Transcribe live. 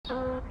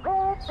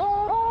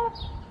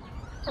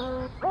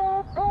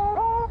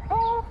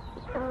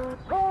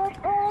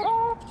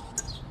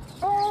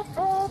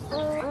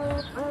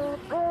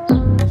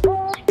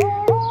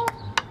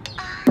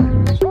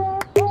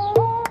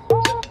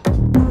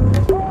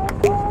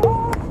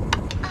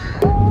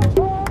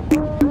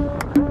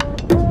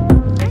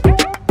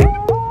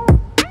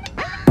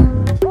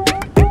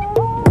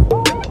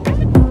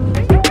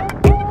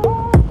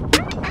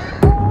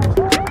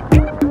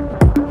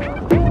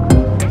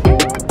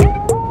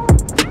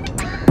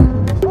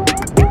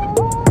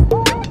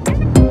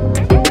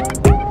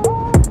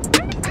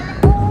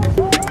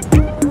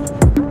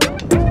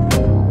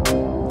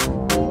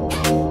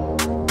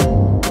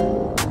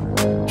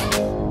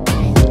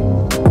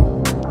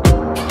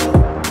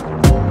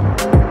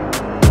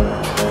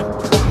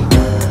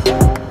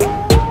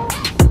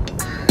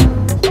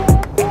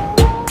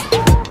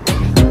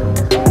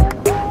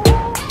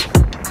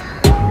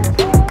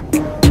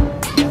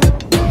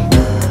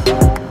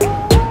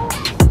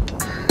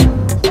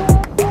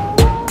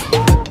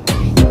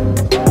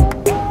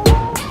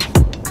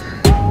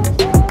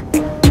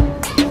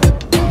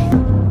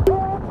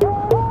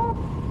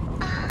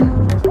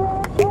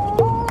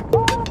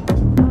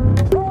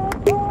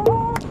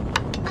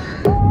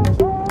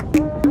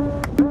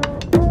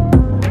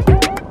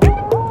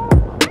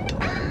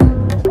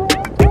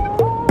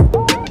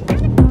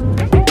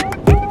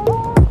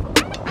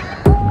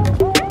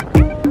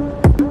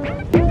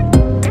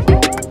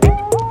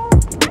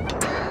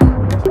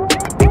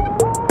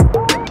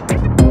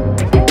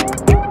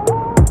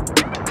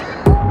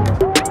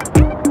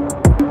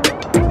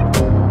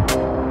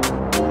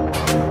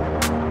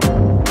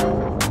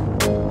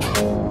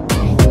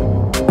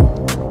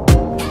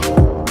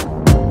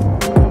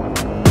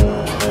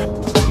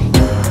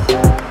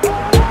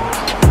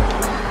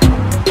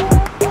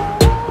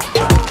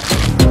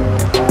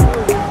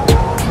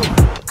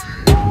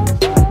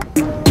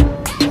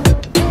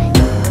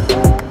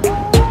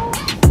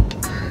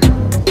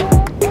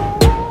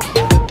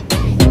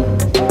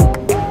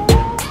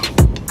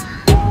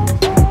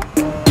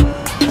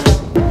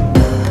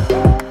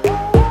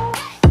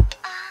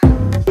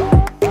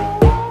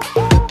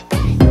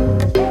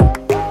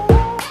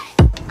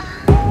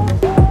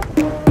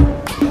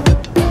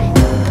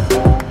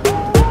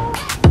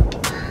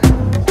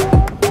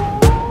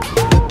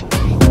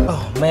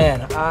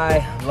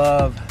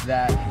love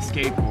that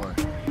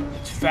skateboard.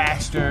 It's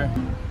faster,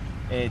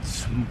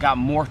 it's got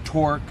more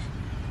torque,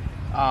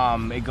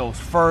 it goes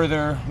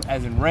further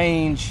as in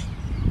range,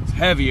 it's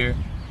heavier,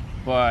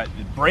 but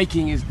the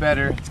braking is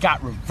better, it's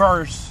got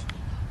reverse.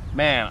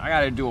 Man, I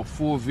gotta do a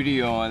full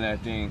video on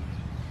that thing.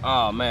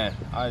 Oh man,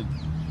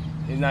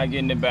 he's not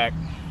getting it back.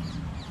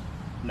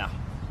 No,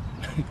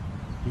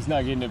 he's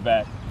not getting it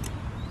back.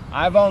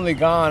 I've only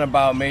gone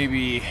about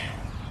maybe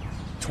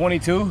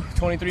 22,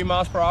 23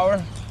 miles per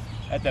hour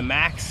at the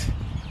max.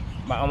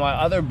 On my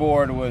other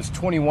board was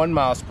 21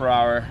 miles per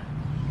hour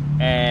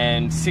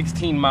and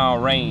 16-mile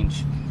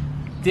range.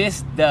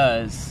 This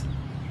does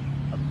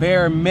a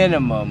bare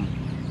minimum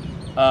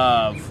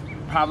of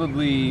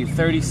probably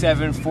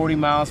 37, 40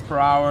 miles per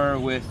hour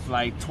with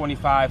like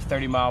 25,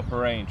 30 mile per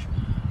range.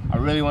 I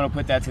really want to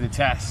put that to the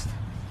test.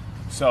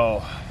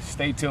 So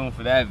stay tuned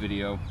for that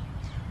video.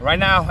 Right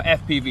now,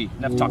 FPV,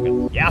 enough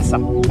talking.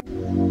 Yassa.